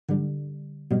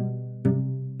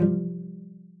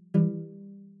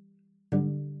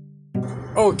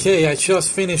Okay, I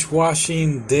just finished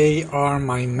watching They Are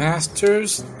My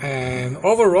Masters, and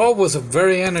overall was a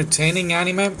very entertaining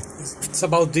anime. It's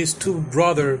about these two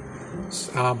brother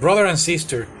and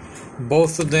sister.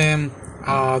 Both of them,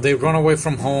 they run away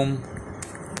from home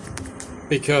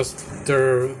because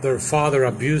their father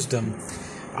abused them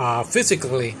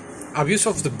physically, abuse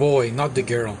of the boy, not the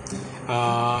girl.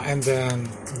 And then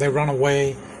they run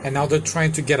away, and now they're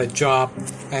trying to get a job,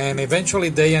 and eventually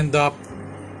they end up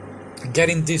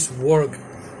getting this work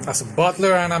as a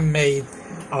butler and a maid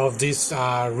of these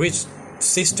rich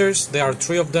sisters. There are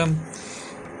three of them,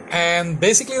 and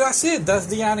basically that's it. That's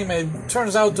the anime. It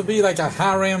turns out to be like a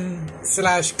harem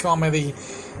slash comedy.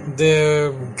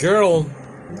 The girl,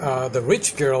 the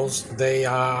rich girls, they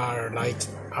are like,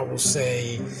 I will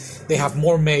say, they have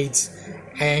more maids,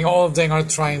 and all of them are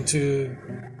trying to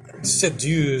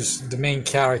seduce the main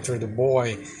character, the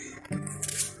boy.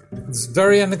 It's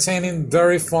very entertaining,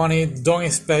 very funny. Don't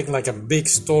expect like a big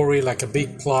story, like a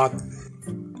big plot.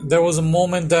 There was a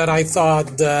moment that I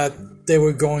thought that they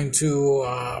were going to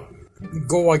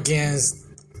go against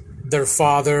their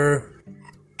father,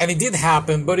 and it did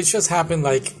happen, but it just happened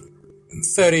like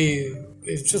 30.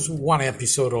 It's just one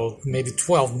episode or maybe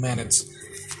 12 minutes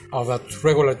of a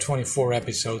regular 24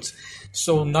 episodes.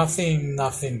 So nothing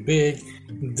big.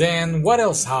 Then what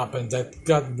else happened that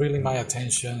got really my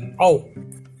attention? Oh,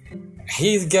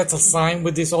 he gets assigned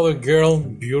with this other girl,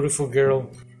 beautiful girl,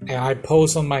 and I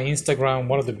post on my Instagram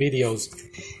one of the videos,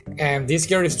 and this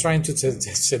girl is trying to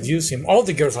seduce him. All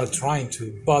the girls are trying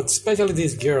to, but especially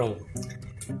this girl.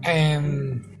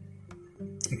 And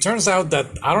it turns out that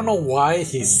I don't know why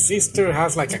his sister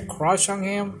has like a crush on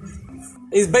him.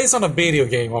 It's based on a video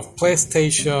game of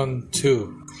PlayStation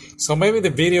 2, so maybe the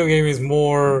video game is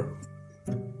more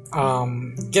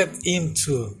get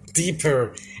into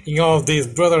deeper in all of this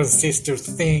brother and sister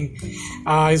thing.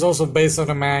 It's also based on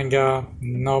a manga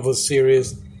novel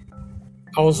series.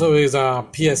 Also is a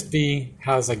PSP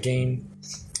has a game.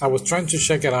 I was trying to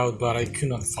check it out, but I could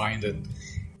not find it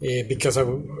because I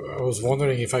was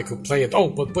wondering if I could play it. Oh,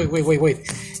 but wait.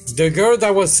 The girl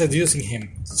that was seducing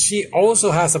him, she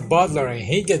also has a butler, and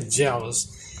he gets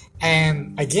jealous.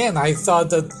 And again, I thought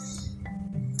that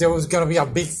there was gonna be a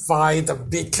big fight, a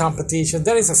big competition.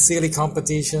 There is a silly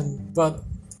competition, but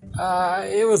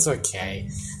it was okay.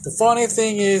 The funny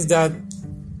thing is that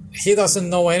he doesn't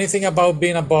know anything about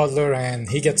being a butler, and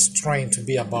he gets trained to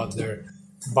be a butler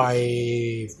by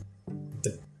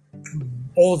the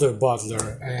older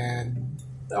butler, and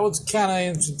that was kind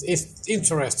of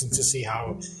interesting to see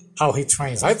how he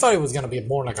trains. I thought it was gonna be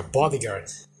more like a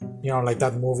bodyguard, like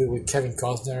that movie with Kevin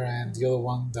Costner and the other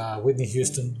one, the Whitney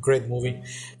Houston, great movie,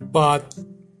 but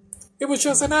it was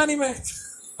just an anime.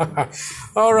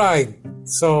 Alright,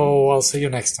 so I'll see you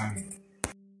next time.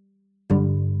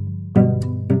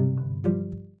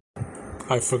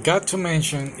 I forgot to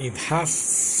mention it has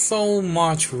so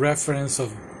much reference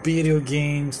of video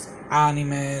games,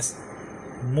 animes,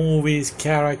 movies,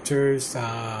 characters.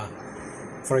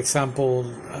 For example,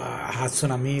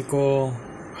 Hatsune Miku,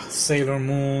 Sailor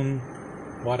Moon.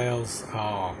 What else?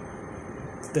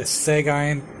 The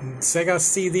Sega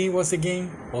CD was the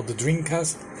game, or the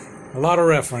Dreamcast. A lot of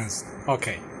reference.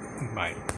 Okay, bye.